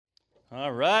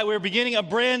All right, we're beginning a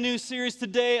brand new series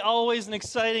today. Always an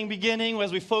exciting beginning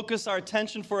as we focus our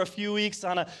attention for a few weeks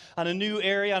on a new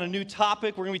area, on a new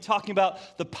topic. We're going to be talking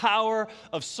about the power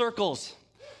of circles.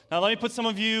 Now, let me put some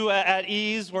of you at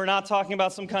ease. We're not talking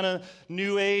about some kind of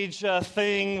new age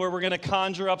thing where we're going to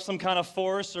conjure up some kind of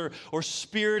force or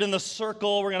spirit in the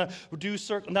circle. We're going to do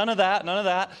circle. None of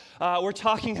that. We're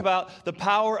talking about the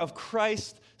power of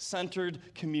Christ-centered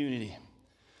community.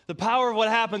 The power of what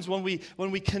happens when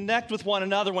we connect with one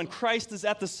another, when Christ is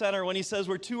at the center, when he says,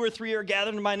 where two or three are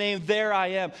gathered in my name, there I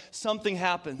am. Something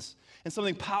happens, and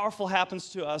something powerful happens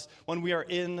to us when we are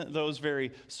in those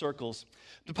very circles.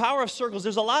 The power of circles,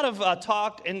 there's a lot of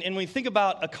talk, and when we think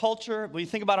about a culture, when we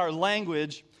think about our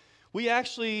language, we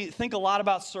actually think a lot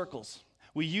about circles.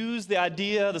 We use the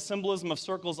idea, the symbolism of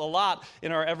circles a lot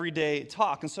in our everyday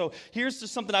talk. And so here's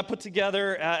just something I put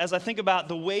together as I think about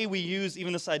the way we use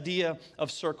even this idea of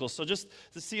circles. So just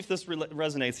to see if this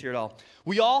resonates here at all.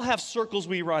 We all have circles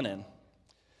we run in.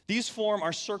 These form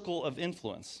our circle of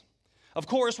influence. Of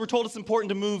course, we're told it's important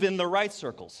to move in the right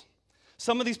circles.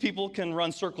 Some of these people can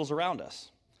run circles around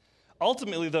us.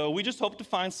 Ultimately, though, we just hope to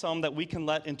find some that we can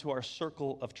let into our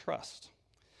circle of trust.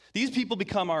 These people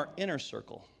become our inner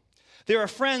circle. There are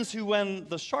friends who, when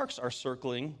the sharks are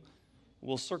circling,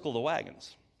 will circle the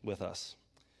wagons with us.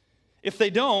 If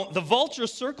they don't, the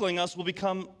vultures circling us will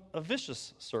become a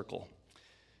vicious circle.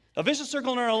 A vicious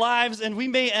circle in our lives, and we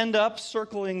may end up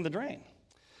circling the drain.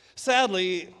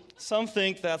 Sadly, some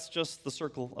think that's just the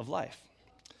circle of life.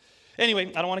 Anyway,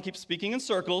 I don't want to keep speaking in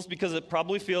circles because it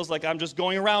probably feels like I'm just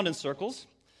going around in circles.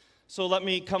 So let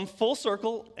me come full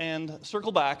circle and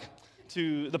circle back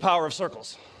to the power of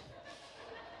circles.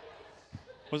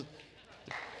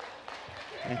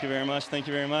 Thank you very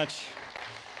much.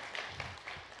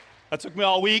 That took me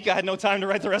all week. I had no time to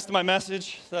write the rest of my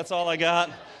message. That's all I got.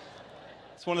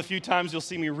 It's one of the few times you'll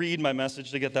see me read my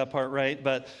message to get that part right,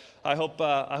 but I hope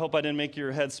I didn't make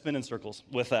your head spin in circles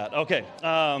with that. Okay,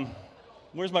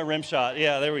 where's my rim shot?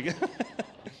 Yeah, there we go.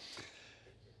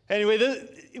 Anyway,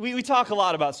 we talk a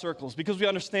lot about circles because we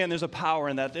understand there's a power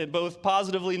in that, both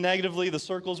positively, negatively, the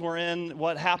circles we're in,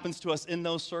 what happens to us in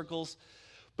those circles.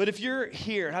 But if you're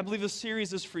here, and I believe this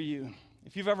series is for you,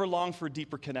 if you've ever longed for a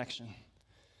deeper connection,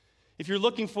 if you're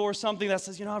looking for something that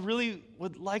says, I really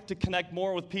would like to connect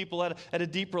more with people at a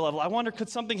deeper level. I wonder, could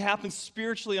something happen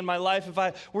spiritually in my life if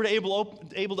I were able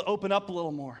to open up a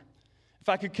little more? If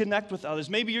I could connect with others.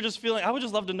 Maybe you're just feeling, I would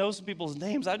just love to know some people's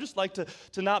names. I'd just like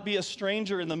to not be a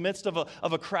stranger in the midst of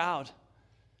a crowd.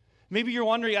 Maybe you're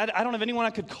wondering, I don't have anyone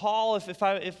I could call if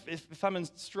I'm in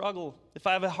struggle, if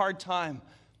I have a hard time.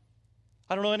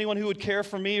 I don't know anyone who would care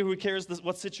for me or who cares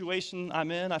what situation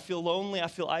I'm in. I feel lonely. I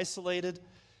feel isolated.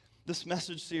 This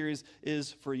message series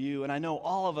is for you, and I know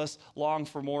all of us long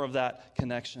for more of that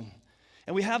connection.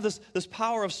 And we have this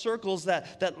power of circles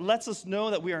that lets us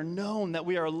know that we are known, that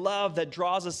we are loved, that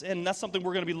draws us in. And that's something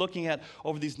we're going to be looking at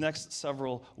over these next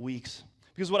several weeks.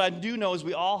 Because what I do know is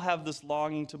we all have this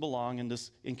longing to belong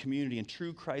in community, in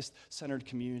true Christ-centered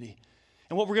community.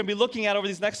 And what we're going to be looking at over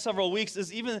these next several weeks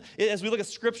is even as we look at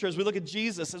Scripture, as we look at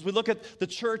Jesus, as we look at the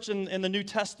church in the New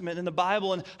Testament, in the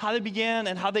Bible, and how they began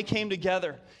and how they came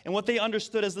together, and what they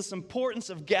understood as this importance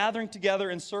of gathering together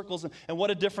in circles and what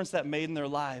a difference that made in their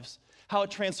lives, how it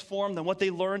transformed them, what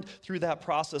they learned through that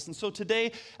process. And so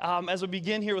today, as we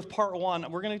begin here with part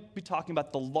one, we're going to be talking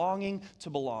about the longing to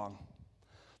belong.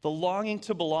 The longing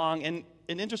to belong, and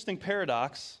an interesting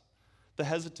paradox, the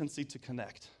hesitancy to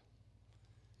connect.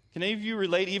 Can any of you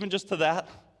relate even just to that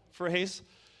phrase?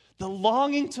 The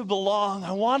longing to belong.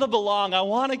 I want to belong. I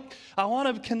want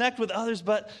to connect with others,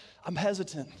 but I'm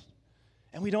hesitant.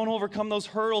 And we don't overcome those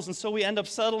hurdles, and so we end up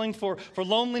settling for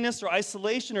loneliness or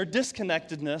isolation or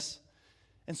disconnectedness.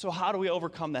 And so how do we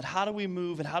overcome that? How do we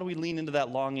move, and how do we lean into that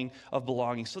longing of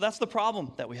belonging? So that's the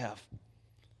problem that we have.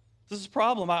 This is a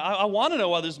problem. I want to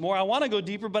know others more. I want to go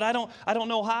deeper, but I don't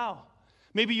know how.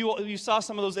 Maybe you saw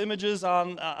some of those images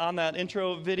on that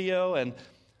intro video,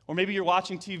 or maybe you're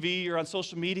watching TV or on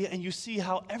social media, and you see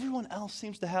how everyone else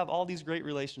seems to have all these great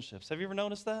relationships. Have you ever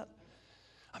noticed that?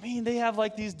 I mean, they have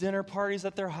like these dinner parties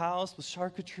at their house with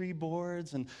charcuterie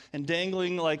boards and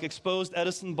dangling like exposed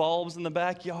Edison bulbs in the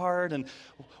backyard and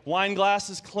wine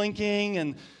glasses clinking,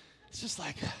 and it's just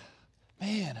like,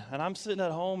 man, and I'm sitting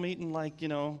at home eating like,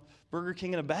 Burger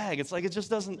King in a bag. It's like it just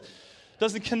doesn't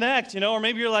connect, or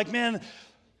maybe you're like, man,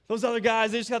 those other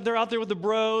guys, they're out there with the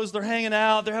bros, they're hanging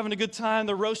out, they're having a good time,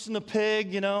 they're roasting the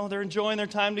pig, they're enjoying their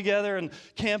time together and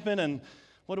camping, and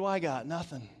what do I got?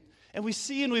 Nothing. And we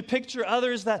see and we picture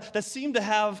others that seem to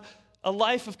have a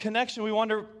life of connection. We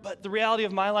wonder, but the reality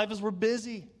of my life is we're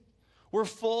busy. We're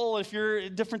full if you're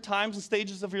at different times and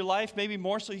stages of your life, maybe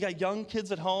more so you got young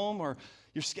kids at home or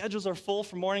your schedules are full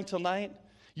from morning till night.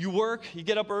 You work, you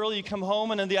get up early, you come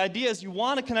home, and then the idea is you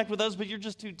want to connect with others, but you're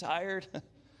just too tired.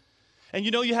 And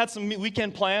you know you had some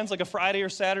weekend plans, like a Friday or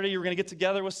Saturday, you were going to get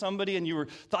together with somebody, and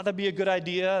thought that'd be a good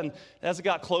idea, and as it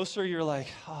got closer, you're like,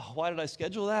 oh, why did I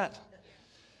schedule that?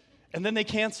 And then they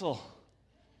cancel,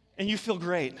 and you feel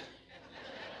great. Does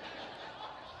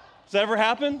that ever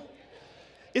happen?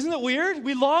 Isn't it weird?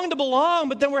 We long to belong,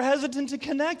 but then we're hesitant to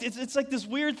connect. It's like this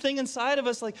weird thing inside of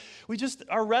us, like we just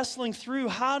are wrestling through.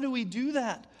 How do we do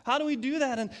that? How do we do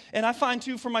that? And I find,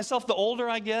 too, for myself, the older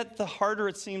I get, the harder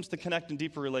it seems to connect in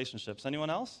deeper relationships. Anyone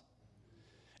else?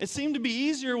 It seemed to be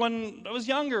easier when I was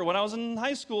younger, when I was in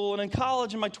high school and in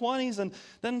college in my 20s, and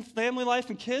then family life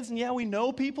and kids. And yeah, we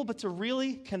know people, but to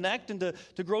really connect and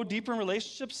to grow deeper in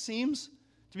relationships seems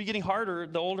to be getting harder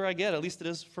the older I get. At least it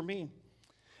is for me.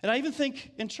 And I even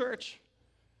think in church,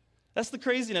 that's the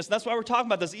craziness. That's why we're talking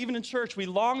about this. Even in church, we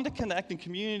long to connect in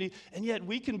community, and yet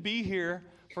we can be here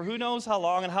for who knows how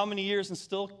long and how many years and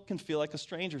still can feel like a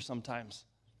stranger sometimes.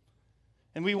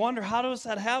 And we wonder, how does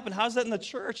that happen? How's that in the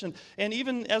church? And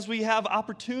even as we have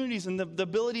opportunities and the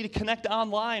ability to connect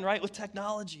online, right, with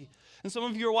technology. And some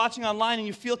of you are watching online and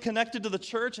you feel connected to the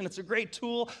church, and it's a great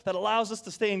tool that allows us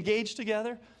to stay engaged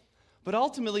together. But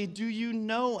ultimately, do you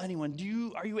know anyone?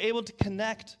 Are you able to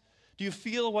connect? Do you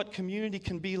feel what community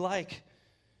can be like?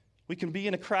 We can be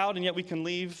in a crowd, and yet we can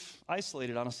leave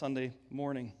isolated on a Sunday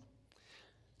morning.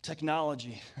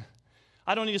 Technology.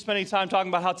 I don't need to spend any time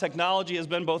talking about how technology has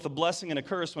been both a blessing and a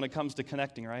curse when it comes to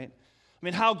connecting, right? I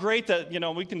mean, how great that,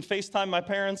 we can FaceTime my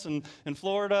parents in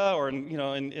Florida or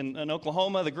in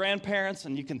Oklahoma, the grandparents,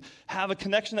 and you can have a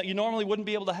connection that you normally wouldn't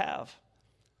be able to have.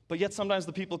 But yet sometimes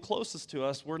the people closest to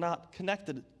us we're not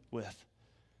connected with.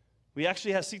 We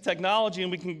actually see technology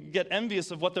and we can get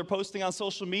envious of what they're posting on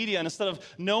social media. And instead of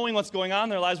knowing what's going on in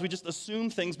their lives, we just assume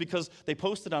things because they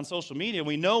posted on social media.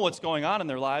 We know what's going on in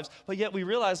their lives, but yet we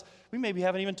realize we maybe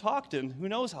haven't even talked in who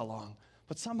knows how long.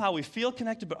 But somehow we feel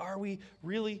connected, but are we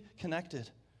really connected?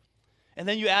 And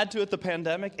then you add to it the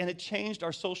pandemic, and it changed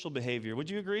our social behavior. Would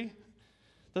you agree?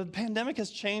 The pandemic has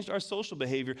changed our social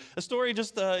behavior. A story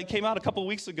just came out a couple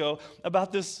weeks ago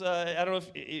about this. I don't know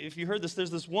if you heard this.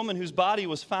 There's this woman whose body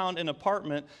was found in an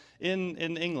apartment in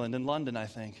England, in London, I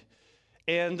think.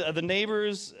 And the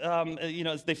neighbors,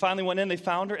 they finally went in, they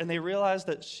found her, and they realized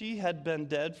that she had been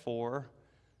dead for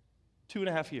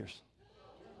 2.5 years.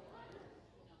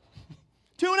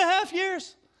 2.5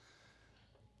 years.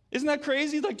 Isn't that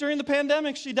crazy? Like during the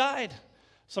pandemic, she died.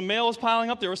 Some mail was piling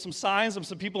up. There were some signs of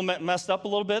some people messed up a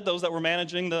little bit, those that were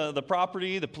managing the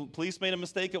property. The police made a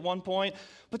mistake at one point.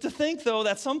 But to think, though,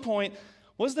 that at some point,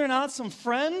 was there not some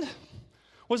friend?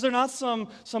 Was there not some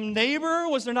neighbor?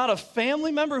 Was there not a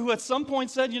family member who at some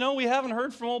point said, we haven't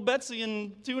heard from old Betsy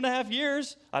in 2.5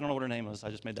 years? I don't know what her name was. I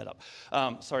just made that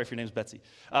up. Sorry if your name's Betsy.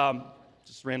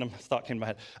 Just random thought came to my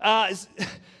head.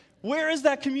 Where is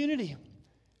that community?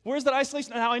 Where is that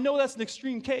isolation? Now, I know that's an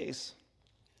extreme case.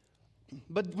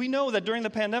 But we know that during the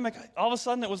pandemic, all of a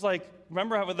sudden it was like,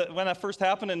 remember when that first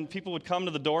happened and people would come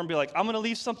to the door and be like, I'm going to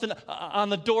leave something on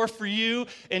the door for you,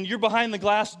 and you're behind the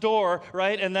glass door,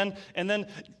 right? And then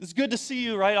it's good to see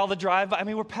you, right? All the drive-by. I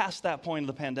mean, we're past that point of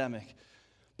the pandemic.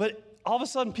 But all of a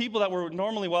sudden, people that were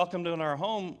normally welcomed in our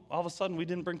home, all of a sudden we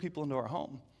didn't bring people into our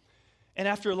home. And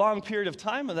after a long period of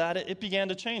time of that, it began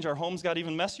to change. Our homes got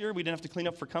even messier. We didn't have to clean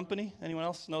up for company. Anyone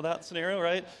else know that scenario,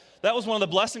 right? That was one of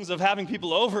the blessings of having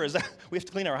people over, is that we have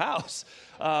to clean our house.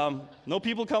 No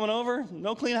people coming over,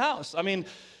 no clean house. I mean,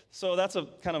 so that's a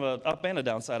kind of an up and a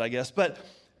downside, I guess. But,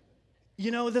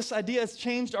 this idea has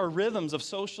changed our rhythms of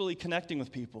socially connecting with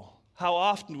people. How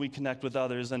often we connect with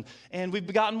others, and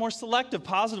we've gotten more selective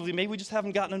positively. Maybe we just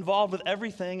haven't gotten involved with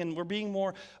everything, and we're being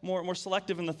more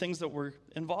selective in the things that we're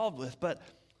involved with. But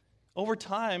over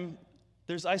time,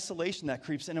 there's isolation that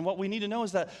creeps in, and what we need to know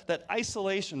is that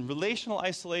isolation, relational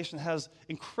isolation, has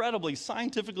incredibly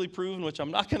scientifically proven, which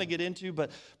I'm not going to get into,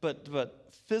 but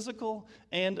physical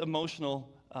and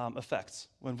emotional effects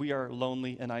when we are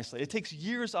lonely and isolated. It takes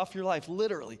years off your life,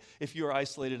 literally, if you are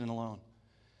isolated and alone.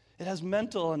 It has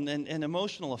mental and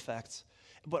emotional effects.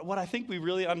 But what I think we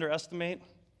really underestimate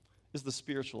is the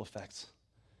spiritual effects.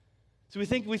 So we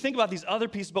think about these other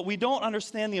pieces, but we don't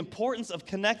understand the importance of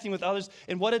connecting with others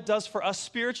and what it does for us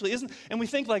spiritually. And we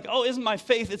think like, isn't my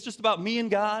faith, it's just about me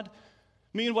and God,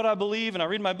 me and what I believe, and I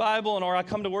read my Bible, or I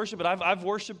come to worship, and I've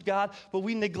worshiped God. But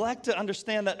we neglect to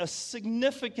understand that a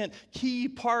significant key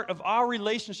part of our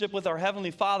relationship with our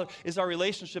Heavenly Father is our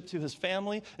relationship to His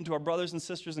family and to our brothers and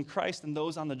sisters in Christ and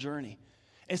those on the journey.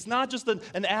 It's not just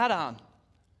an add-on.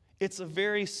 It's a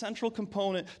very central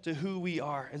component to who we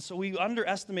are. And so we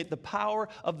underestimate the power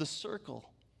of the circle,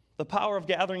 the power of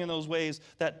gathering in those ways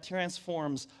that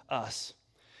transforms us.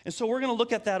 And so we're going to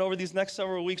look at that over these next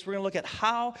several weeks. We're going to look at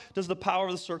how does the power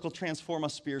of the circle transform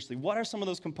us spiritually? What are some of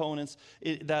those components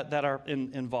that are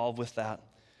involved with that?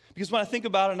 Because when I think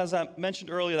about it, and as I mentioned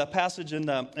earlier, that passage in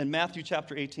Matthew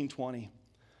chapter 18:20,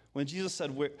 when Jesus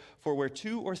said, "For where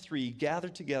 2 or 3 gather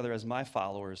together as my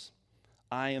followers,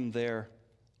 I am there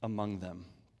among them."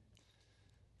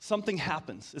 Something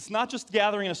happens. It's not just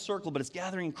gathering in a circle, but it's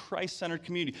gathering in Christ-centered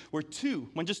community.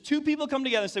 When just 2 people come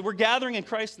together and say, we're gathering in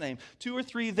Christ's name, 2 or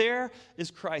 3, there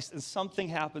is Christ, and something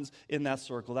happens in that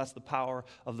circle. That's the power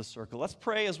of the circle. Let's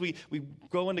pray as we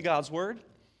go into God's word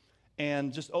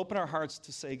and just open our hearts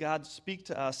to say, God, speak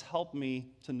to us. Help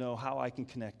me to know how I can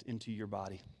connect into your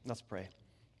body. Let's pray.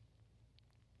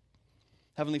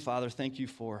 Heavenly Father, thank you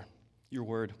for your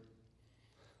word.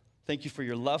 Thank you for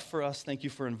your love for us. Thank you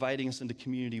for inviting us into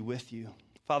community with you.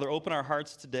 Father, open our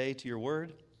hearts today to your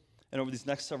word and over these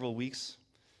next several weeks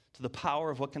to the power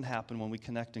of what can happen when we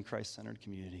connect in Christ-centered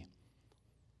community.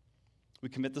 We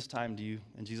commit this time to you.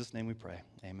 In Jesus' name we pray.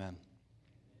 Amen.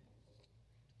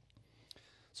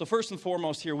 So first and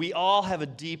foremost here, we all have a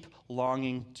deep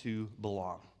longing to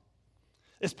belong.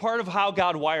 It's part of how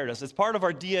God wired us. It's part of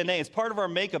our DNA. It's part of our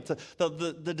makeup,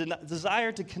 the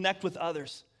desire to connect with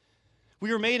others.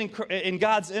 We were made in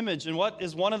God's image, and what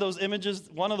is one of those images,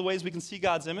 one of the ways we can see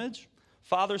God's image?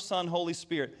 Father, Son, Holy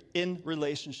Spirit, in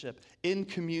relationship, in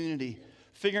community,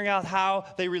 figuring out how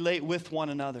they relate with one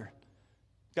another.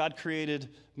 God created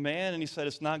man, and he said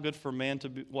it's not good for man to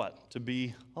be what? To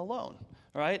be alone,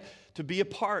 right? To be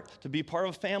apart, to be part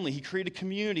of a family. He created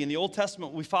community. In the Old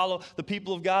Testament, we follow the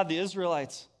people of God, the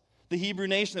Israelites, the Hebrew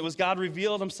nation. That was God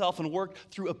revealed himself and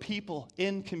worked through a people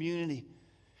in community.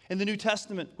 In the New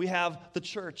Testament, we have the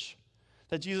church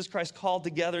that Jesus Christ called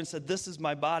together and said, this is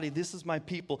my body, this is my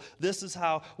people, this is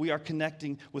how we are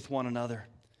connecting with one another.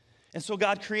 And so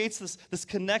God creates this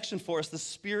connection for us, this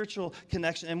spiritual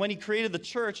connection. And when he created the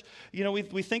church, you know,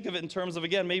 we think of it in terms of,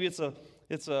 again, maybe it's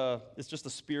just a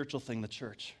spiritual thing, the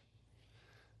church.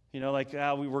 You know, like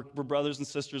we're brothers and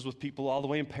sisters with people all the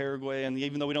way in Paraguay, and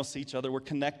even though we don't see each other, we're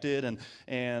connected,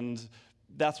 and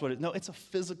that's what no, it's a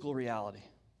physical reality.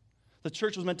 The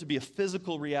church was meant to be a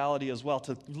physical reality as well,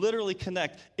 to literally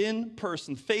connect in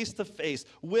person, face to face,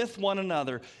 with one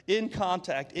another, in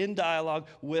contact, in dialogue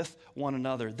with one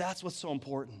another. That's what's so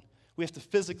important. We have to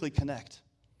physically connect.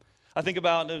 I think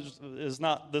about, it's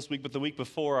not this week, but the week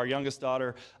before, our youngest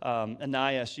daughter,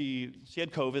 Anaya, she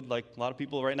had COVID, like a lot of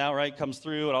people right now, right? Comes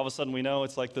through, and all of a sudden we know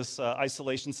it's like this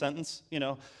isolation sentence, you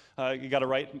know. You got to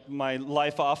write my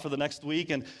life off for the next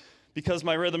week, and because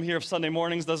my rhythm here of Sunday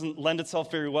mornings doesn't lend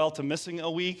itself very well to missing a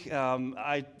week, she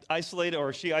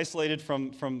isolated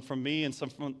from me and some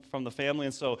from the family,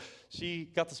 and so she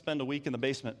got to spend a week in the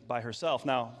basement by herself.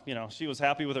 Now, you know, she was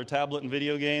happy with her tablet and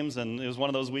video games, and it was one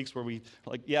of those weeks where we,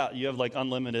 like, yeah, you have like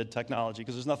unlimited technology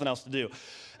because there's nothing else to do.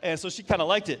 And so she kind of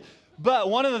liked it. But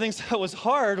one of the things that was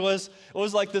hard was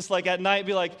like this, like at night,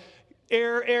 be like,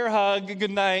 air hug,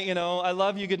 good night, you know, I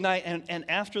love you, good night. And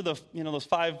after the, you know, those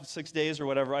 5-6 days or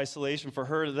whatever isolation, for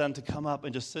her to then to come up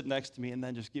and just sit next to me and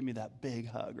then just give me that big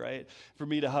hug, right? For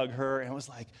me to hug her, and it was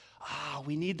like,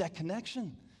 we need that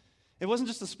connection. It wasn't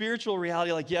just a spiritual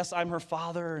reality, like, yes, I'm her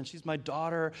father and she's my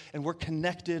daughter and we're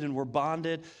connected and we're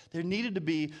bonded. There needed to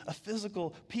be a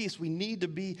physical piece. We need to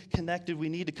be connected. We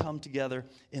need to come together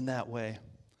in that way.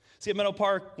 See, at Meadow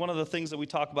Park, one of the things that we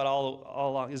talk about all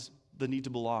along is the need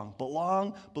to belong.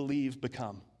 Belong, believe,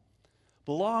 become.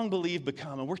 Belong, believe,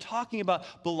 become. And we're talking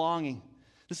about belonging.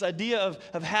 This idea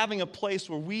of having a place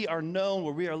where we are known,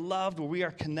 where we are loved, where we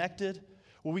are connected,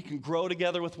 where we can grow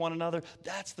together with one another.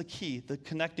 That's the key, the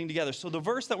connecting together. So the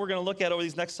verse that we're going to look at over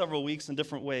these next several weeks in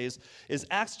different ways is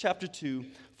Acts chapter 2,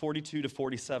 42 to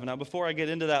 47. Now, before I get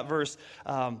into that verse,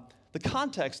 the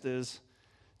context is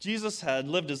Jesus had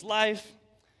lived his life.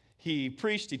 He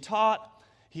preached, he taught,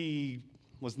 he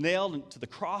was nailed to the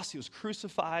cross, he was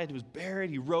crucified, he was buried,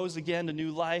 he rose again to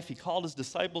new life. He called his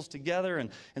disciples together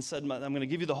and said, I'm going to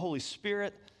give you the Holy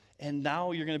Spirit, and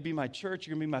now you're going to be my church,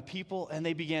 you're going to be my people. And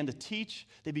they began to teach,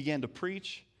 they began to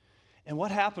preach. And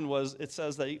what happened was, it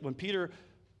says that when Peter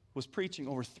was preaching,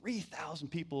 over 3,000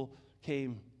 people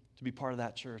came to be part of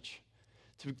that church,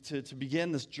 to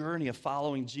begin this journey of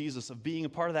following Jesus, of being a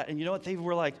part of that. And you know what? They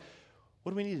were like,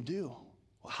 what do we need to do?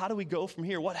 How do we go from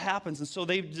here? What happens? And so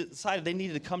they decided they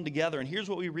needed to come together. And here's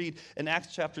what we read in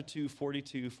Acts chapter 2,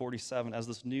 42, 47, as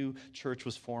this new church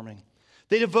was forming.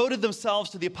 They devoted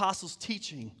themselves to the apostles'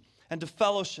 teaching and to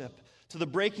fellowship, to the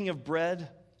breaking of bread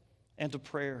and to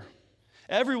prayer.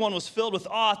 Everyone was filled with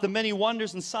awe at the many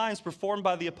wonders and signs performed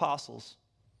by the apostles.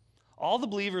 All the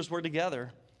believers were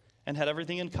together and had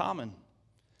everything in common.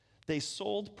 They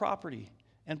sold property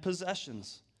and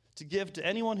possessions to give to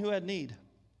anyone who had need.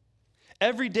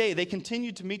 Every day they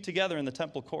continued to meet together in the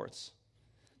temple courts.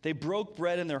 They broke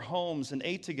bread in their homes and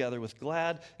ate together with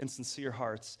glad and sincere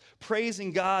hearts,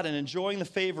 praising God and enjoying the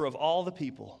favor of all the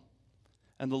people.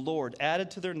 And the Lord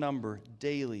added to their number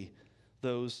daily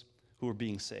those who were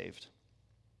being saved.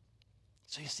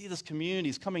 So you see this community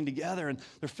is coming together, and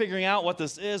they're figuring out what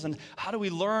this is, and how do we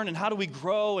learn, and how do we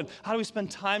grow, and how do we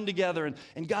spend time together,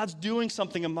 and God's doing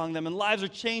something among them, and lives are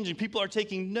changing. People are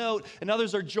taking note, and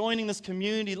others are joining this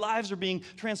community. Lives are being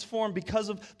transformed because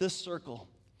of this circle.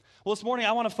 Well, this morning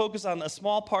I want to focus on a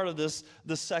small part of this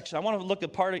section. I want to look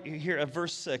at part of here at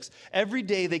verse 6. Every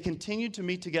day they continued to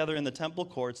meet together in the temple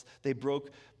courts. They broke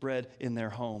bread in their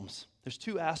homes. There's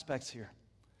two aspects here.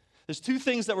 There's two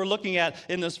things that we're looking at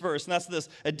in this verse, and that's this.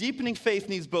 A deepening faith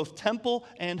needs both temple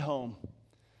and home.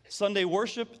 Sunday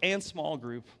worship and small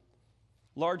group.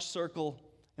 Large circle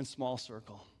and small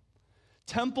circle.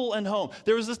 Temple and home.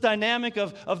 There was this dynamic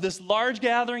of this large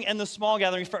gathering and the small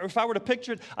gathering. If I were to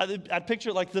picture it, I'd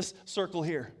picture it like this circle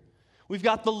here. We've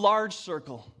got the large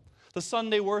circle, the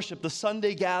Sunday worship, the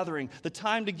Sunday gathering, the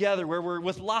time together where we're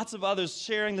with lots of others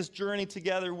sharing this journey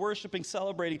together, worshiping,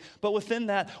 celebrating. But within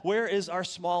that, where is our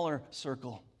smaller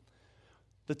circle?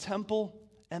 The temple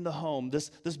and the home, this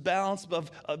balance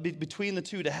between the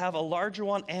two, to have a larger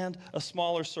one and a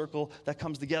smaller circle that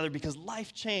comes together, because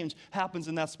life change happens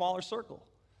in that smaller circle.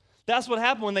 That's what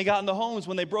happened when they got in the homes,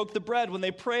 when they broke the bread, when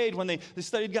they prayed, when they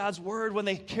studied God's word, when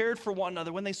they cared for one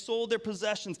another, when they sold their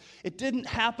possessions. It didn't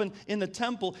happen in the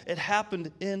temple, it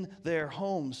happened in their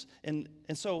homes. And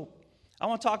so I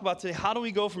want to talk about today, how do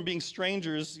we go from being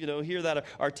strangers, here that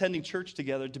are attending church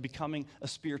together, to becoming a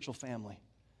spiritual family?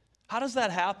 How does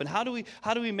that happen? How do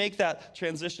we make that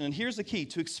transition? And here's the key.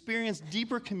 To experience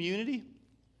deeper community,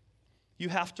 you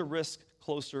have to risk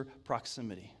closer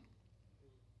proximity.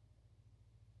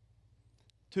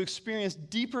 To experience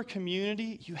deeper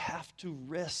community, you have to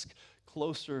risk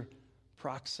closer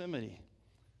proximity.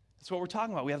 That's what we're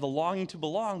talking about. We have the longing to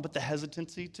belong, but the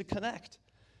hesitancy to connect.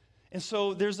 And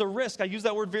so there's a risk. I use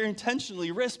that word very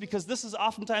intentionally, risk, because this is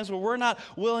oftentimes where we're not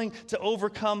willing to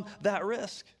overcome that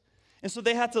risk. And so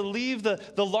they had to leave the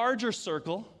larger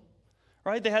circle,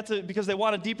 right? They had to, because they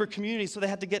want a deeper community, so they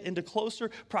had to get into closer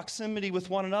proximity with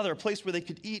one another, a place where they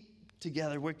could eat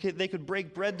together, where they could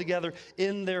break bread together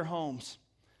in their homes.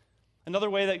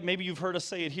 Another way that maybe you've heard us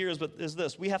say it here is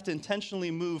this. We have to intentionally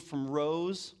move from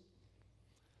rows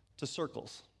to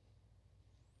circles.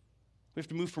 We have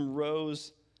to move from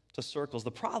rows to circles.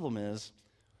 The problem is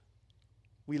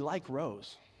we like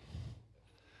rows.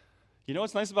 You know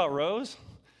what's nice about rows?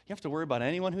 You have to worry about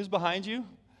anyone who's behind you,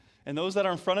 and those that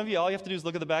are in front of you, all you have to do is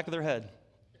look at the back of their head,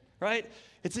 right?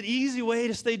 It's an easy way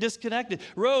to stay disconnected.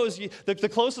 Rows, the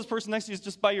closest person next to you is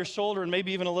just by your shoulder and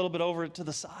maybe even a little bit over to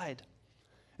the side.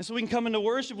 And so we can come into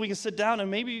worship, we can sit down, and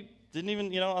maybe didn't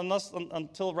even,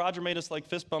 until Roger made us like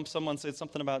fist bump, someone said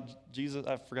something about Jesus.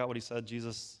 I forgot what he said,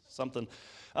 Jesus something.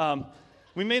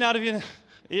 We may not have even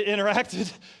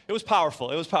interacted. It was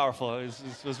powerful. It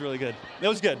was really good. It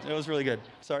was good. It was really good.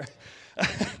 Sorry.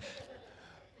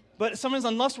 But sometimes,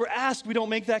 unless we're asked, we don't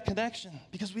make that connection,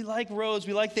 because we like rows.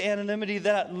 We like the anonymity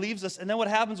that leaves us. And then what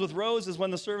happens with rows is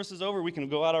when the service is over, we can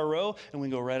go out our row and we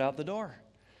can go right out the door.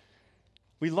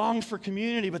 We longed for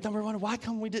community, but then we're wondering,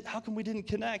 how come we didn't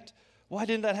connect? Why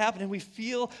didn't that happen? And we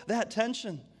feel that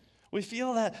tension. We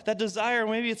feel that desire.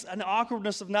 Maybe it's an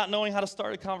awkwardness of not knowing how to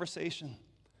start a conversation.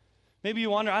 Maybe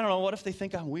you wonder, I don't know, what if they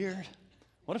think I'm weird?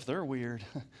 What if they're weird?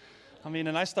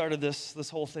 And I started this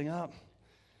whole thing up.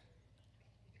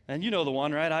 And you know the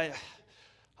one, right?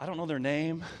 I don't know their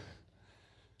name.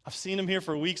 I've seen them here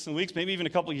for weeks and weeks, maybe even a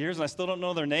couple of years, and I still don't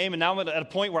know their name. And now I'm at a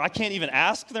point where I can't even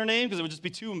ask their name because it would just be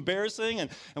too embarrassing.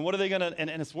 And what are they going to, and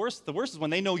it's worse. The worst is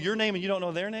when they know your name and you don't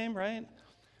know their name, right?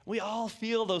 We all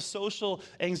feel those social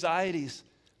anxieties.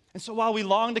 And so while we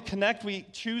long to connect, we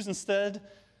choose instead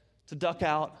to duck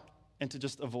out and to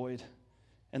just avoid.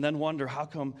 And then wonder, how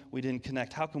come we didn't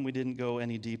connect? How come we didn't go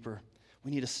any deeper? We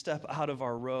need to step out of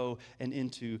our row and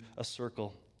into a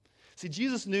circle. See,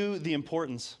 Jesus knew the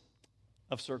importance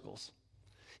of circles.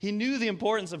 He knew the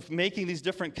importance of making these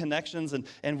different connections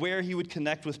and where he would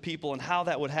connect with people and how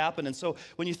that would happen. And so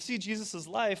when you see Jesus'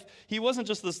 life, he wasn't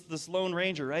just this lone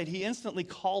ranger, right? He instantly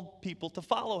called people to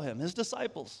follow him, his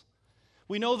disciples.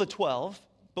 We know the 12,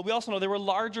 but we also know there were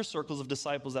larger circles of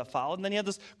disciples that followed. And then he had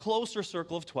this closer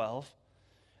circle of 12.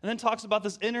 And then talks about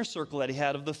this inner circle that he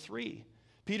had of the 3.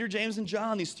 Peter, James, and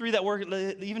John, these three that were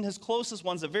even his closest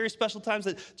ones at very special times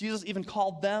that Jesus even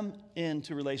called them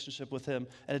into relationship with him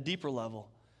at a deeper level.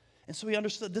 And so he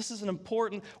understood this is an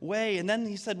important way. And then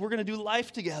he said, we're going to do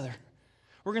life together.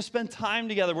 We're going to spend time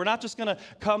together. We're not just going to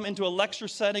come into a lecture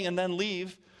setting and then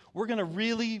leave. We're going to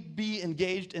really be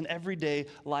engaged in everyday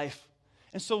life.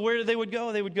 And so where they would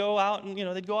go? They would go out and,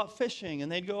 they'd go out fishing, and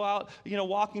they'd go out,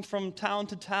 walking from town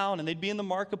to town, and they'd be in the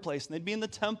marketplace, and they'd be in the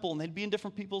temple, and they'd be in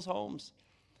different people's homes.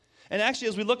 And actually,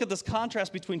 as we look at this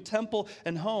contrast between temple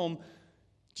and home,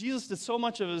 Jesus did so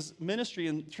much of his ministry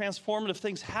and transformative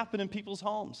things happen in people's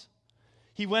homes.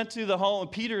 He went to the home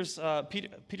of Peter's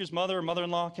mother or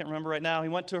mother-in-law, I can't remember right now. He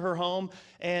went to her home,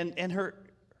 and her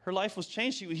life was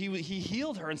changed. He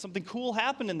healed her, and something cool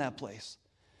happened in that place.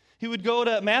 He would go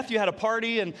to, Matthew had a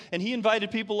party, and he invited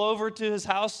people over to his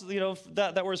house,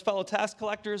 that were his fellow tax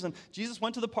collectors, and Jesus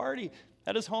went to the party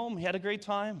at his home. He had a great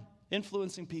time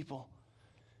influencing people.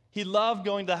 He loved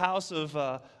going to the house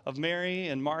of Mary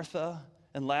and Martha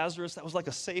and Lazarus. That was like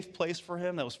a safe place for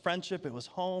him. That was friendship. It was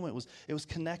home. It was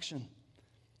connection.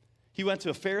 He went to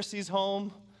a Pharisee's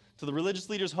home, to the religious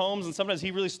leaders' homes, and sometimes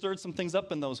he really stirred some things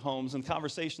up in those homes and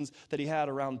conversations that he had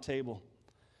around the table.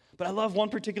 But I love one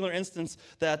particular instance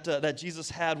that Jesus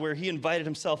had where he invited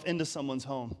himself into someone's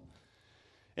home.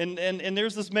 And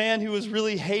there's this man who was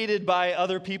really hated by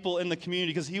other people in the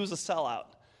community because he was a sellout.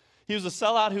 He was a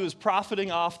sellout who was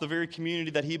profiting off the very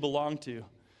community that he belonged to.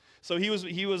 So he was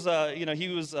a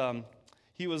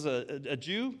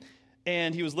Jew,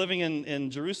 and he was living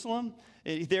in Jerusalem,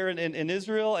 there in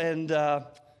Israel, and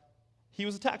he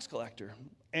was a tax collector.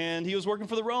 And he was working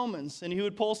for the Romans, and he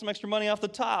would pull some extra money off the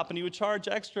top, and he would charge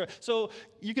extra. So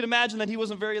you can imagine that he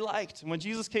wasn't very liked. And when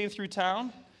Jesus came through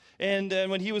town, and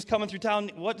when he was coming through town,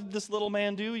 what did this little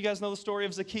man do? You guys know the story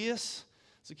of Zacchaeus?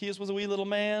 Zacchaeus was a wee little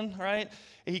man, right?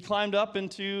 And he climbed up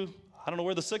into, I don't know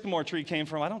where the sycamore tree came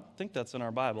from. I don't think that's in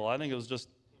our Bible. I think it was just,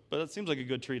 but it seems like a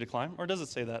good tree to climb. Or does it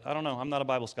say that? I don't know. I'm not a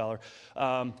Bible scholar.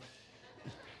 I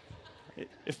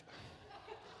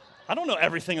don't know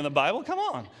everything in the Bible. Come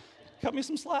on. Cut me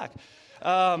some slack.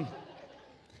 And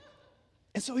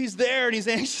so he's there, and he's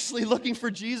anxiously looking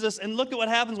for Jesus. And look at what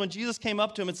happens when Jesus came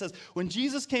up to him. It says, when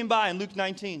Jesus came by in Luke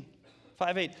 19,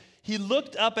 5-8, he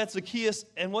looked up at Zacchaeus,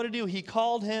 and what did he do? He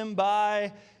called him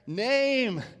by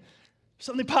name.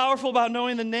 Something powerful about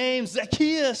knowing the name.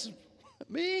 Zacchaeus.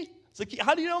 Me? Zacchaeus.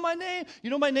 How do you know my name? You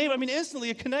know my name? I mean,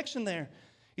 instantly a connection there.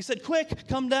 He said, quick,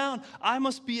 come down. I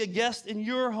must be a guest in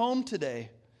your home today.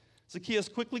 Zacchaeus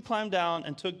quickly climbed down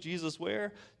and took Jesus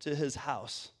where? To his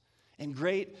house. In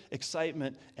great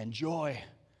excitement and joy.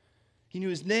 He knew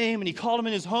his name, and he called him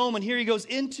in his home, and here he goes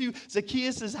into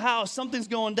Zacchaeus' house. Something's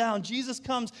going down. Jesus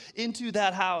comes into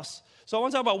that house. So I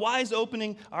want to talk about, why is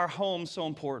opening our home so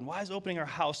important? Why is opening our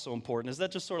house so important? Is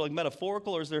that just sort of like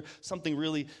metaphorical, or is there something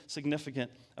really significant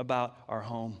about our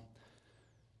home?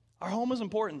 Our home is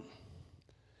important.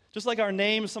 Just like our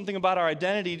name is something about our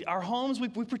identity, our homes, we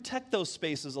protect those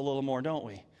spaces a little more, don't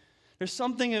we? There's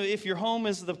something, if your home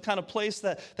is the kind of place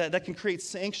that can create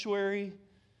sanctuary,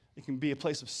 it can be a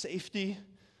place of safety,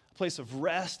 a place of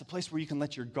rest, a place where you can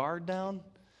let your guard down,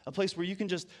 a place where you can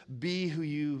just be who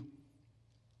you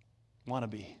want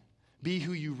to be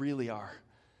who you really are.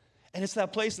 And it's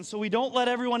that place. And so we don't let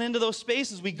everyone into those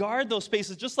spaces. We guard those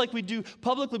spaces just like we do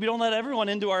publicly. We don't let everyone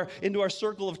into our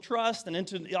circle of trust and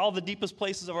into all the deepest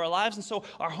places of our lives. And so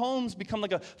our homes become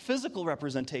like a physical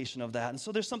representation of that. And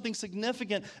so there's something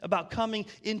significant about coming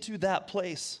into that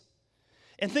place.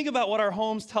 And think about what our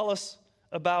homes tell us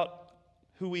about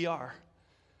who we are.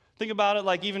 Think about it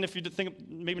like, even if you think,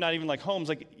 maybe not even like homes,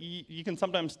 like you can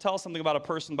sometimes tell something about a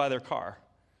person by their car.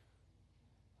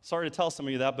 Sorry to tell some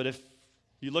of you that, but if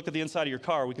you look at the inside of your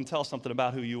car, we can tell something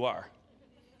about who you are.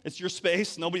 It's your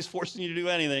space. Nobody's forcing you to do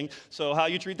anything. So how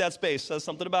you treat that space says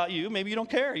something about you. Maybe you don't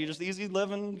care. You're just easy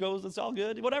living, goes, it's all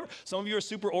good, whatever. Some of you are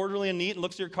super orderly and neat and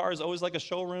looks at your car as always like a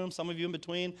showroom. Some of you in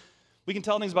between. We can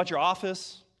tell things about your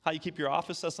office. How you keep your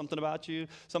office says something about you.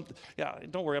 Yeah,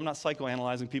 don't worry. I'm not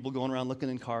psychoanalyzing people going around looking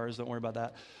in cars. Don't worry about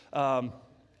that.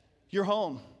 Your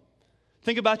home.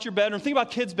 Think about your bedroom. Think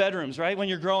about kids' bedrooms, right? When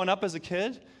you're growing up as a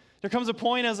kid. There comes a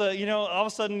point all of a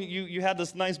sudden you had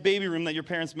this nice baby room that your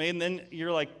parents made, and then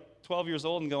you're like 12 years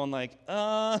old and going like,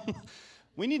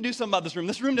 we need to do something about this room.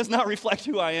 This room does not reflect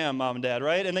who I am, Mom and Dad,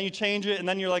 right? And then you change it, and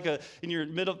then you're like in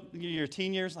your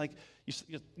teen years, like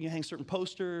you hang certain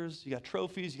posters, you got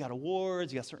trophies, you got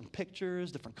awards, you got certain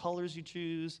pictures, different colors you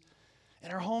choose.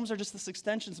 And our homes are just this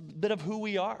extension, a bit of who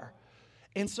we are.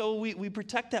 And so we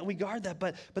protect that, we guard that,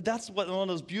 but that's one of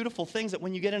those beautiful things that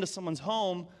when you get into someone's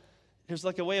home, there's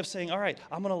like a way of saying, all right,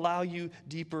 I'm going to allow you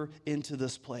deeper into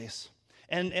this place.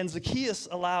 And Zacchaeus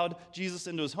allowed Jesus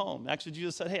into his home. Actually,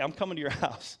 Jesus said, hey, I'm coming to your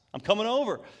house. I'm coming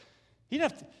over. He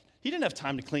didn't have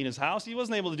time to clean his house. He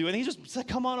wasn't able to do anything. He just said,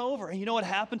 come on over. And you know what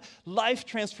happened? Life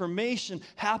transformation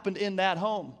happened in that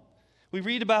home. We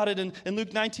read about it in Luke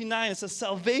 19:9. It says,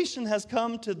 salvation has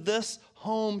come to this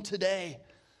home today.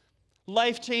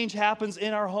 Life change happens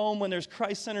in our home when there's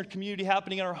Christ-centered community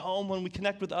happening in our home, when we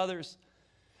connect with others.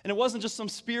 And it wasn't just some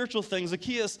spiritual thing.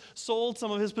 Zacchaeus sold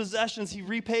some of his possessions. He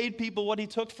repaid people what he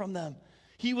took from them.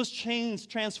 He was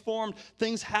changed, transformed.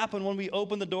 Things happen when we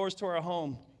open the doors to our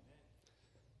home.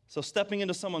 So stepping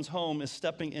into someone's home is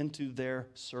stepping into their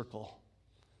circle.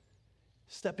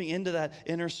 Stepping into that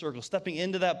inner circle, stepping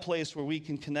into that place where we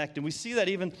can connect. And we see that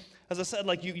even, as I said,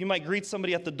 like you might greet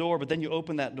somebody at the door, but then you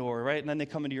open that door, right? And then they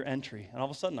come into your entry. And all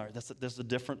of a sudden, there's a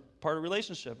different part of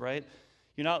relationship, right?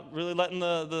 You're not really letting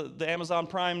the Amazon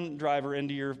Prime driver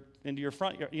into your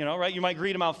front, right? You might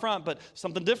greet him out front, but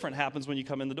something different happens when you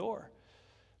come in the door.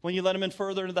 When you let him in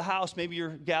further into the house, maybe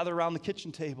you're gathered around the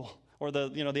kitchen table or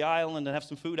the island and have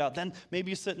some food out. Then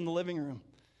maybe you sit in the living room.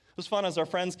 It was fun as our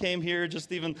friends came here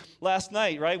just even last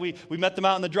night, right? We met them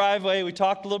out in the driveway. We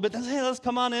talked a little bit. Then, hey, let's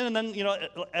come on in. And then,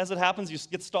 as it happens, you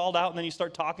get stalled out, and then you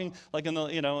start talking like in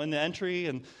the entry.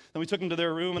 And then we took them to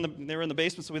their room, and they were in the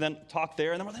basement, so we then talked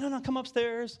there. And then we're like, no, come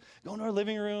upstairs. Go into our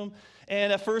living room.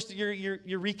 And at first, you're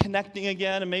reconnecting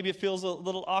again, and maybe it feels a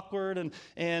little awkward.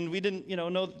 And we didn't,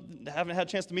 haven't had a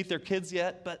chance to meet their kids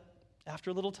yet, but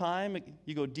after a little time,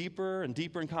 you go deeper and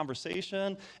deeper in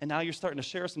conversation, and now you're starting to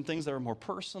share some things that are more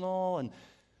personal, and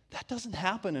that doesn't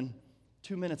happen in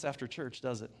 2 minutes after church,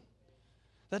 does it?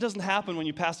 That doesn't happen when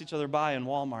you pass each other by in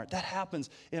Walmart. That happens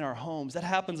in our homes. That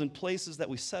happens in places that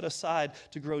we set aside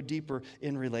to grow deeper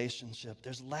in relationship.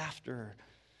 There's laughter,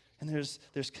 and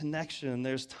there's connection.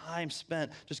 There's time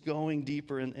spent just going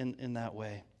deeper in that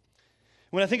way.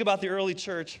 When I think about the early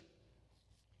church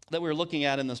that we were looking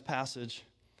at in this passage,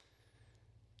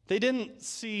 they didn't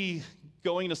see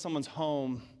going to someone's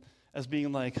home as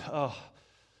being like, oh,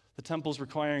 the temple's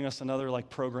requiring us another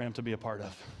program to be a part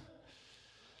of.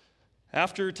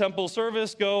 After temple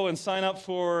service, go and sign up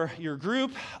for your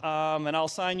group, and I'll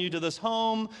assign you to this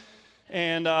home.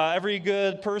 And every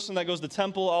good person that goes to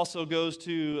temple also goes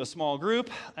to a small group.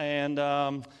 And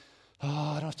I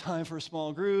don't have time for a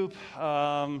small group.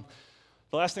 The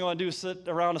last thing I want to do is sit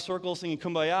around a circle singing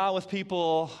Kumbaya with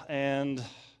people, and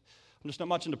I'm just not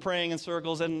much into praying in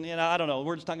circles, and I don't know,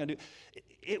 we're just not going to do it.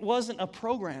 It wasn't a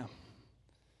program.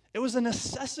 It was a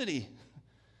necessity.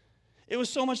 It was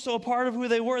so much so a part of who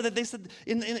they were that they said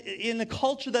in the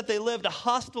culture that they lived, a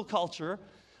hostile culture,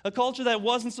 a culture that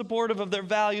wasn't supportive of their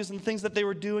values and the things that they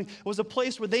were doing, it was a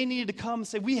place where they needed to come and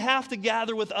say, we have to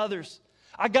gather with others.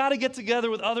 I got to get together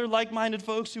with other like-minded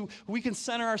folks who we can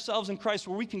center ourselves in Christ,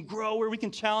 where we can grow, where we can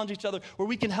challenge each other, where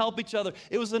we can help each other.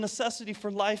 It was a necessity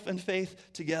for life and faith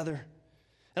together.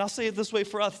 And I'll say it this way,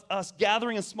 for us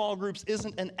gathering in small groups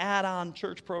isn't an add-on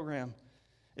church program.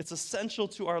 It's essential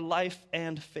to our life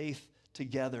and faith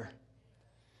together.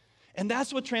 And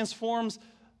that's what transforms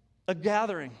a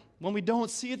gathering. When we don't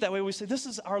see it that way, we say, this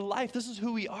is our life, this is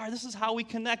who we are, this is how we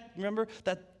connect. Remember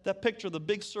that picture, the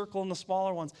big circle and the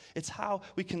smaller ones? It's how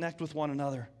we connect with one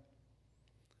another.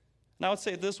 And I would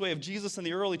say it this way, if Jesus in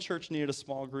the early church needed a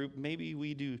small group, maybe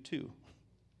we do too.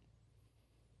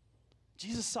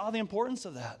 Jesus saw the importance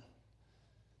of that.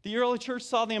 The early church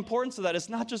saw the importance of that. It's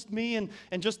not just me and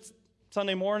just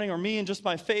Sunday morning, or me and just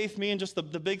my faith, me and just the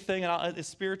big thing, and it's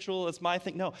spiritual, it's my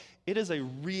thing. No, it is a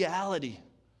reality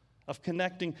of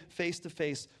connecting face to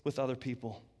face with other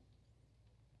people.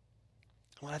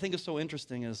 What I think is so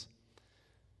interesting is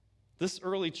this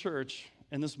early church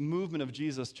and this movement of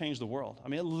Jesus changed the world. I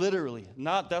mean, it literally,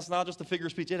 that's not just a figure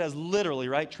of speech, it has literally,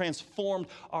 right, transformed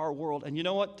our world. And you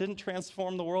know what didn't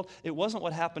transform the world? It wasn't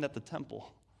what happened at the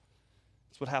temple.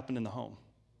 It's what happened in the home.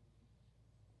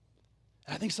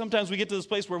 And I think sometimes we get to this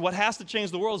place where what has to change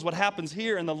the world is what happens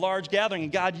here in the large gathering,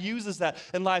 and God uses that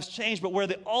and lives change. But where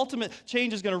the ultimate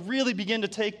change is going to really begin to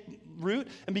take root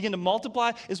and begin to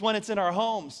multiply is when it's in our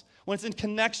homes, when it's in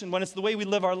connection, when it's the way we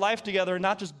live our life together and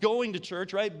not just going to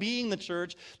church, right? Being the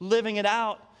church, living it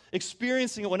out,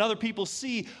 experiencing it when other people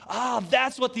see,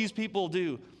 that's what these people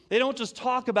do. They don't just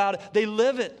talk about it, they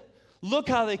live it. Look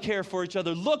how they care for each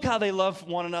other. Look how they love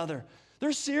one another.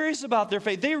 They're serious about their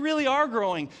faith. They really are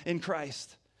growing in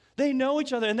Christ. They know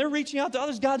each other, and they're reaching out to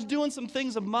others. God's doing some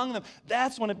things among them.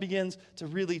 That's when it begins to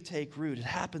really take root. It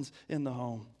happens in the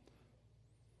home.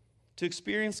 To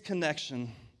experience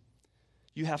connection,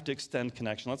 you have to extend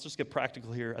connection. Let's just get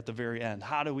practical here at the very end.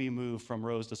 How do we move from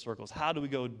rows to circles? How do we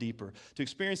go deeper? To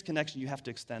experience connection, you have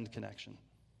to extend connection.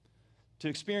 To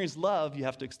experience love, you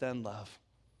have to extend love.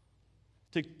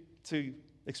 To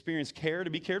experience care, to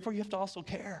be cared for, you have to also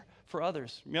care for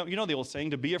others. You know the old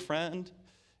saying, to be a friend,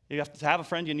 you have to have a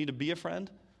friend, you need to be a friend.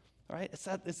 Right?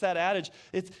 It's that adage.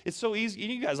 It's so easy.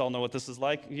 You guys all know what this is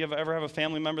like. You ever have a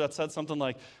family member that said something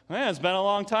like, man, it's been a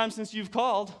long time since you've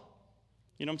called.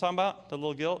 You know what I'm talking about? The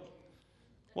little guilt.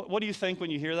 What do you think when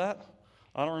you hear that?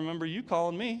 I don't remember you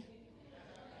calling me.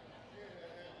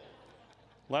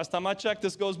 Last time I checked,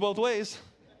 this goes both ways.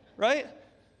 Right?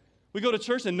 We go to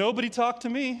church and nobody talked to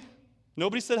me.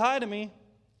 Nobody said hi to me.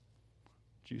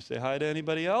 Did you say hi to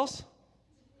anybody else?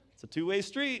 It's a two-way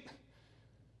street.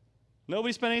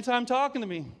 Nobody spent any time talking to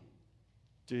me.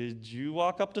 Did you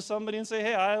walk up to somebody and say,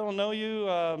 hey, I don't know you?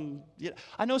 Yeah.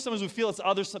 I know sometimes we feel it's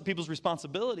other people's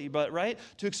responsibility, but, right,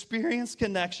 to experience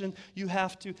connection, you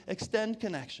have to extend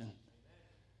connection.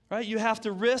 Right? You have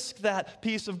to risk that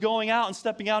piece of going out and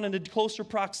stepping out into closer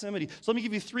proximity. So let me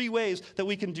give you 3 ways that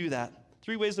we can do that.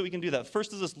 3 ways that we can do that.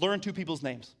 First is this: learn 2 people's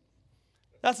names.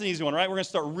 That's an easy one, right? We're going to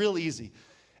start real easy.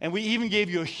 And we even gave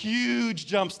you a huge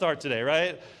jump start today,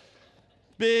 right?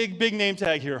 Big name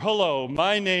tag here. Hello,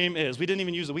 my name is. We didn't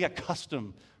even use it. We got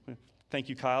custom. Thank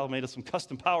you, Kyle. Made us some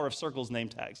custom Power of Circles name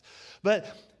tags. But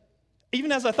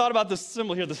even as I thought about this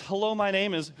symbol here, this hello, my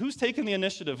name is, who's taking the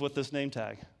initiative with this name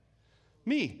tag?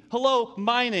 Me. Hello,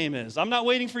 my name is. I'm not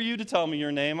waiting for you to tell me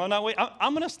your name. I'm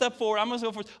going to step forward. I'm going to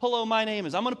go forward. Hello, my name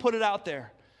is. I'm going to put it out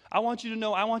there. I want you to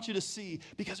know. I want you to see,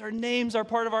 because our names are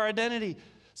part of our identity.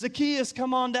 Zacchaeus,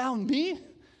 come on down. Me?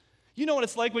 You know what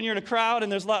it's like when you're in a crowd and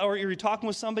there's a lot, or you're talking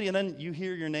with somebody and then you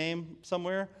hear your name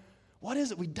somewhere? What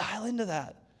is it? We dial into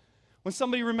that. When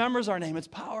somebody remembers our name, it's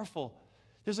powerful.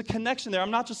 There's a connection there.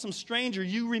 I'm not just some stranger.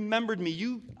 You remembered me.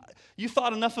 You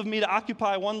thought enough of me to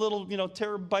occupy one little,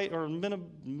 terabyte or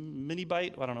mini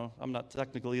byte. I don't know. I'm not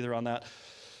technical either on that.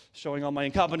 Showing all my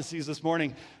incompetencies this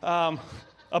morning. A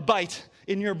byte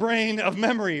in your brain of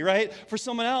memory, right? For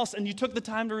someone else, and you took the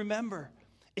time to remember.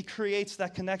 It creates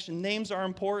that connection. Names are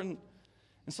important.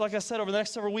 And so like I said, over the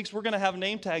next several weeks, we're going to have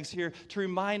name tags here to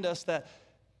remind us that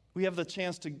we have the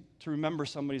chance to remember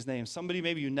somebody's name. Somebody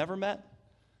maybe you never met.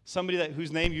 Somebody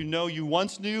whose name you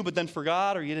once knew but then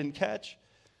forgot or you didn't catch.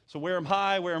 So wear them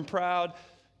high, wear them proud.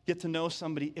 Get to know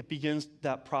somebody. It begins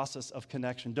that process of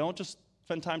connection. Don't just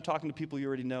spend time talking to people you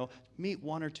already know. Meet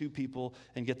 1 or 2 people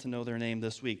and get to know their name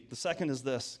this week. The second is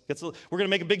this. We're going to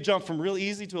make a big jump from real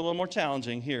easy to a little more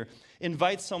challenging here.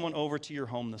 Invite someone over to your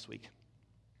home this week.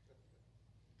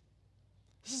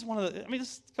 This is one of the,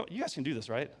 you guys can do this,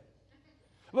 right?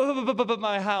 But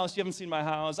my house, you haven't seen my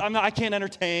house. I can't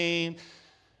entertain.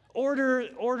 Order,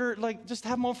 just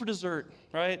have them over for dessert,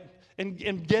 right?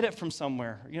 And get it from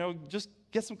somewhere. Just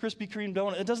get some Krispy Kreme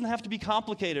donut. It doesn't have to be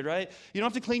complicated, right? You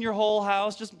don't have to clean your whole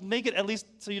house. Just make it at least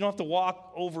so you don't have to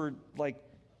walk over,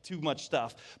 too much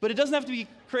stuff. But it doesn't have to be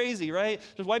crazy, right?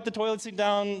 Just wipe the toilet seat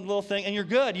down, little thing, and you're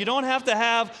good. You don't have to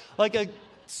have, a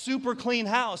super clean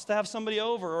house to have somebody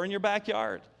over or in your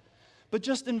backyard. But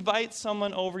just invite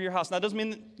someone over your house. Now, it doesn't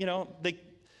mean, they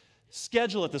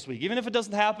schedule it this week. Even if it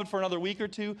doesn't happen for another week or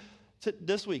two,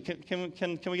 this week.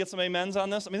 Can we get some amens on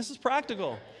this? This is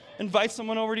practical. Invite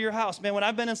someone over to your house. Man, when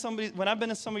I've been in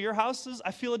some of your houses,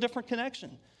 I feel a different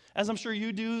connection, as I'm sure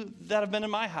you do that have been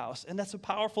in my house. And that's a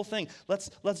powerful thing.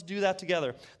 Let's do that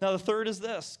together. Now, the third is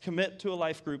this: commit to a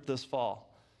life group this fall.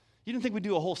 You didn't think we'd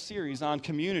do a whole series on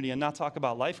community and not talk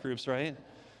about life groups, right?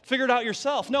 Figure it out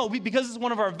yourself. No, because it's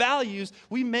one of our values,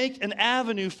 we make an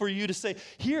avenue for you to say,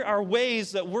 here are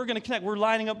ways that we're going to connect. We're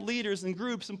lining up leaders and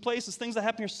groups and places, things that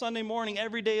happen here Sunday morning,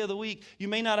 every day of the week. You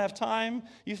may not have time,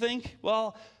 you think?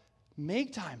 Well,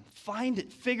 make time. Find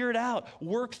it. Figure it out.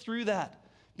 Work through that.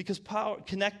 Because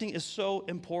connecting is so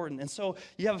important. And so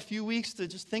you have a few weeks to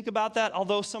just think about that.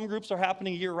 Although some groups are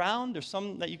happening year-round. There's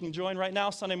some that you can join right now,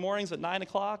 Sunday mornings at 9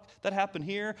 o'clock. That happen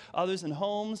here. Others in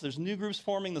homes. There's new groups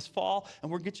forming this fall,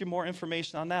 and we'll get you more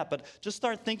information on that. But just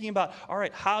start thinking about, all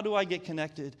right, how do I get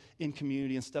connected in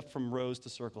community and step from rows to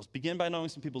circles? Begin by knowing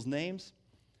some people's names.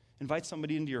 Invite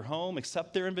somebody into your home.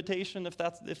 Accept their invitation if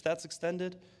that's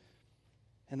extended.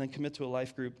 And then commit to a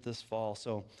life group this fall.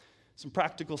 So some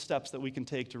practical steps that we can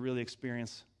take to really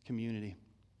experience community.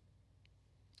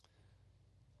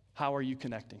 How are you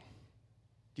connecting?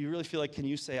 Do you really feel like, can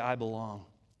you say, I belong?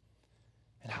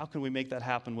 And how can we make that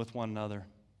happen with one another?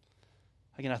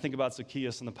 Again, I think about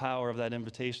Zacchaeus and the power of that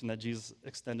invitation that Jesus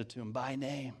extended to him by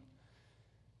name.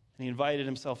 And he invited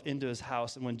himself into his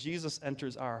house. And when Jesus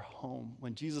enters our home,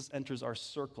 when Jesus enters our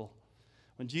circle,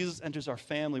 when Jesus enters our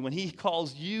family, when he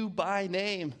calls you by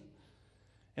name,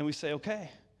 and we say, okay.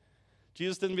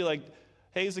 Jesus didn't be like,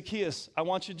 hey, Zacchaeus, I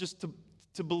want you just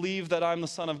to believe that I'm the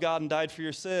Son of God and died for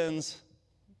your sins.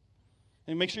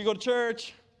 And make sure you go to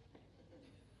church.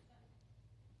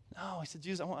 No, he said,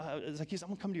 Jesus, Zacchaeus, I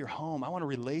want to come to your home. I want a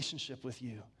relationship with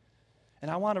you. And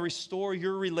I want to restore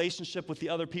your relationship with the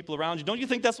other people around you. Don't you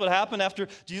think that's what happened after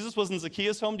Jesus was in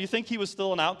Zacchaeus' home? Do you think he was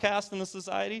still an outcast in the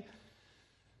society?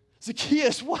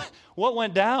 Zacchaeus, what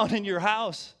went down in your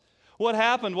house? What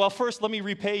happened? Well, first, let me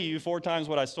repay you 4 times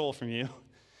what I stole from you.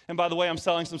 And by the way, I'm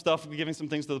selling some stuff, giving some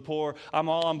things to the poor. I'm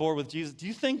all on board with Jesus. Do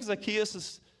you think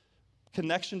Zacchaeus'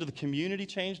 connection to the community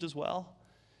changed as well?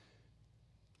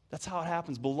 That's how it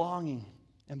happens. Belonging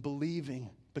and believing,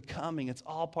 becoming, it's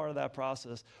all part of that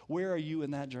process. Where are you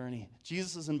in that journey?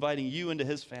 Jesus is inviting you into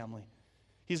his family.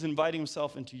 He's inviting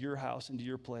himself into your house, into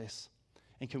your place.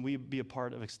 And can we be a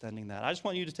part of extending that? I just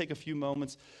want you to take a few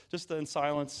moments, just in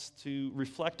silence, to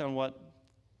reflect on what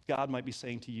God might be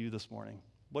saying to you this morning.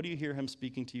 What do you hear him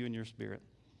speaking to you in your spirit?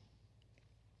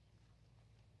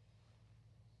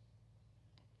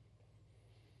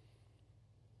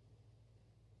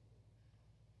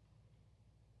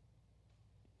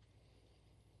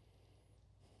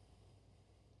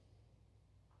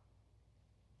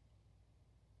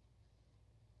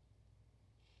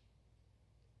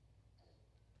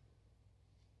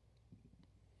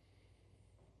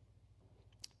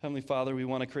 Heavenly Father, we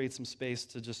want to create some space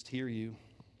to just hear you.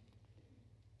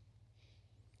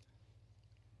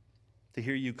 To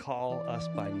hear you call us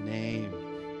by name.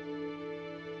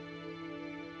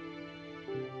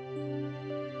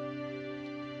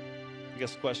 I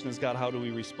guess the question is, God, how do we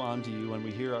respond to you when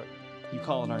we hear you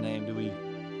calling our name? Do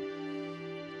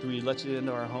we let you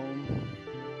into our home?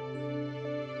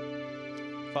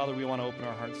 Father, we want to open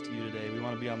our hearts to you today. We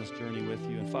want to be on this journey with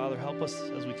you. And Father, help us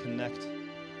as we connect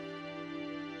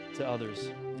to others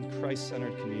in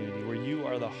Christ-centered community where you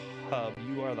are the hub,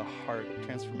 you are the heart.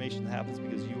 Transformation happens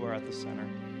because you are at the center.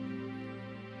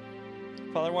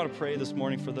 Father, I want to pray this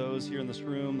morning for those here in this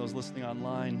room, those listening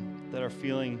online that are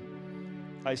feeling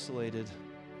isolated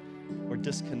or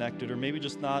disconnected or maybe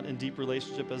just not in deep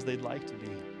relationship as they'd like to be.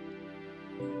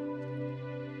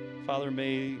 Father,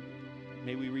 may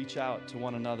we reach out to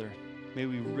one another. May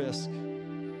we risk.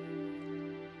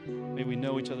 May we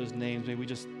know each other's names. May we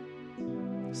just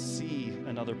see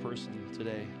another person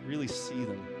today, really see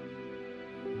them.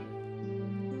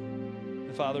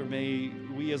 And Father, may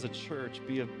we as a church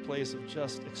be a place of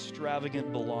just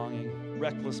extravagant belonging,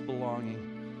 reckless belonging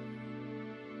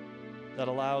that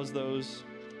allows those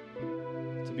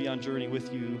to be on journey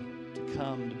with you, to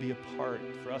come, to be a part,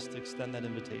 for us to extend that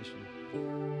invitation.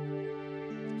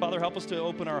 Father, help us to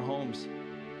open our homes,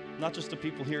 not just to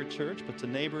people here at church, but to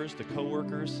neighbors, to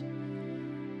coworkers,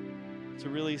 to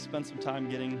really spend some time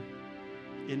getting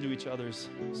into each other's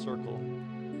circle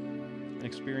and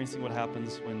experiencing what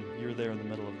happens when you're there in the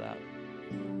middle of that.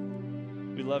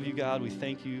 We love you, God. We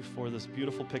thank you for this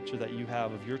beautiful picture that you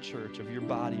have of your church, of your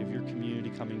body, of your community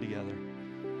coming together.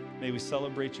 May we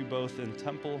celebrate you both in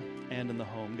temple and in the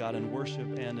home, God, in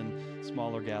worship and in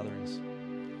smaller gatherings.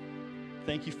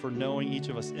 Thank you for knowing each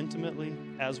of us intimately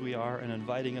as we are and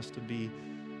inviting us to be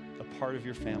a part of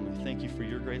your family. Thank you for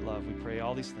your great love. We pray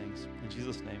all these things. In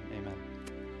Jesus' name, amen.